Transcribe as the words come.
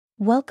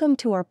Welcome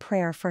to our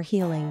prayer for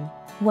healing.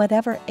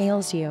 Whatever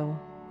ails you,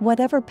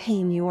 whatever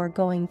pain you are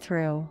going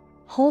through,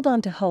 hold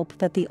on to hope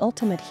that the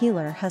ultimate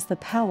healer has the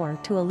power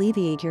to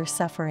alleviate your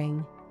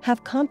suffering.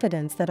 Have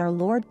confidence that our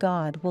Lord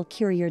God will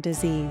cure your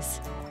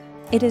disease.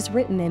 It is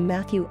written in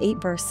Matthew 8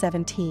 verse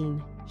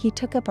 17, He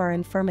took up our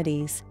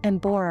infirmities and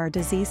bore our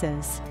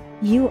diseases.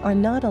 You are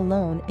not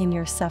alone in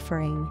your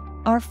suffering.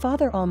 Our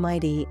Father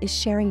Almighty is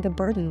sharing the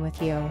burden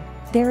with you.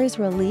 There is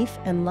relief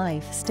and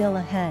life still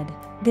ahead.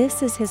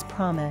 This is His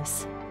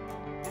promise.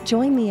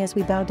 Join me as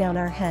we bow down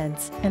our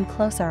heads and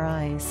close our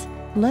eyes.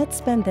 Let's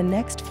spend the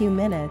next few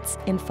minutes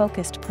in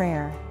focused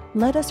prayer.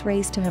 Let us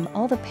raise to Him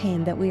all the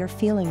pain that we are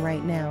feeling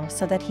right now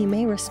so that He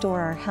may restore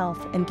our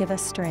health and give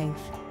us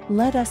strength.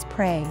 Let us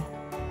pray.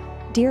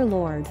 Dear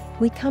Lord,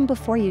 we come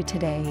before you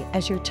today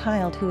as your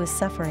child who is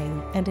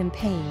suffering and in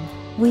pain.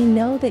 We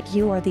know that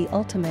you are the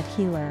ultimate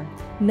healer.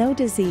 No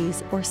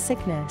disease or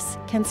sickness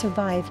can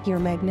survive your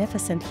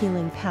magnificent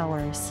healing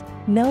powers.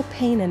 No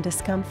pain and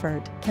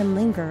discomfort can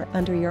linger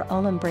under your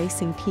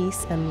all-embracing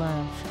peace and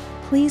love.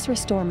 Please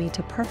restore me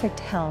to perfect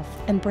health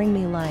and bring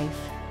me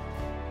life.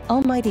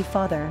 Almighty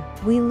Father,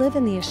 we live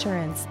in the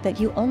assurance that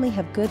you only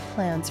have good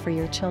plans for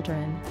your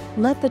children.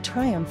 Let the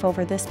triumph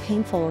over this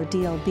painful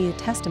ordeal be a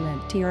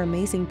testament to your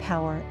amazing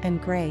power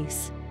and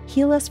grace.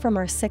 Heal us from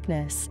our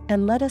sickness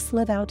and let us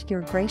live out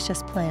your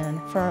gracious plan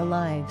for our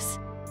lives.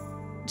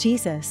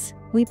 Jesus,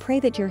 we pray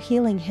that your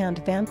healing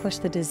hand vanquish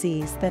the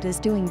disease that is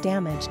doing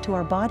damage to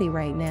our body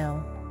right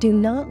now. Do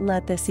not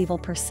let this evil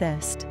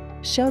persist.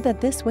 Show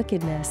that this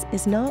wickedness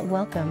is not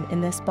welcome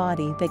in this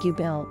body that you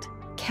built.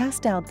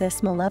 Cast out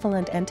this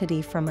malevolent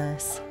entity from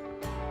us.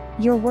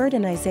 Your word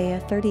in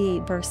Isaiah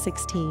 38 verse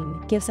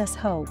 16 gives us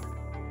hope.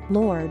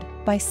 Lord,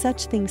 by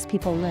such things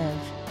people live,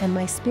 and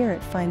my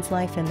spirit finds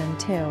life in them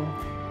too.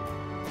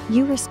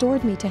 You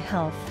restored me to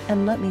health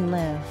and let me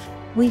live.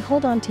 We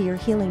hold on to your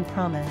healing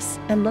promise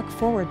and look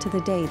forward to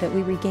the day that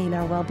we regain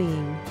our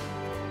well-being.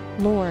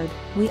 Lord,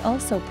 we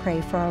also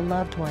pray for our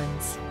loved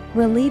ones.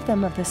 Relieve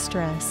them of the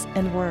stress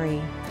and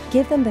worry.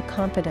 Give them the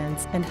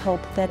confidence and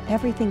hope that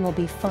everything will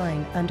be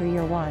fine under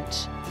your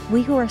watch.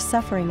 We who are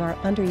suffering are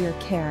under your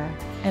care,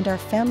 and our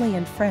family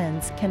and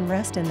friends can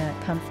rest in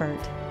that comfort.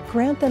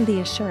 Grant them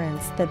the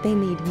assurance that they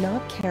need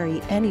not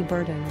carry any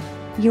burden.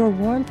 Your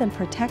warmth and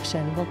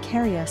protection will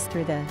carry us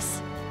through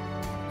this.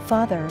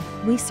 Father,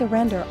 we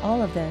surrender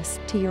all of this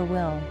to your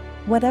will.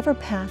 Whatever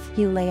path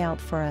you lay out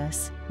for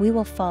us, we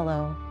will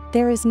follow.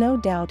 There is no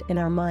doubt in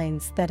our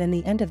minds that in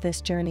the end of this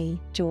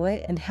journey,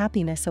 joy and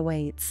happiness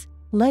awaits.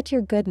 Let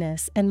your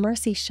goodness and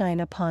mercy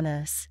shine upon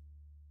us.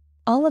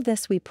 All of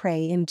this we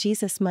pray in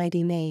Jesus'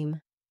 mighty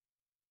name.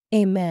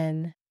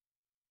 Amen.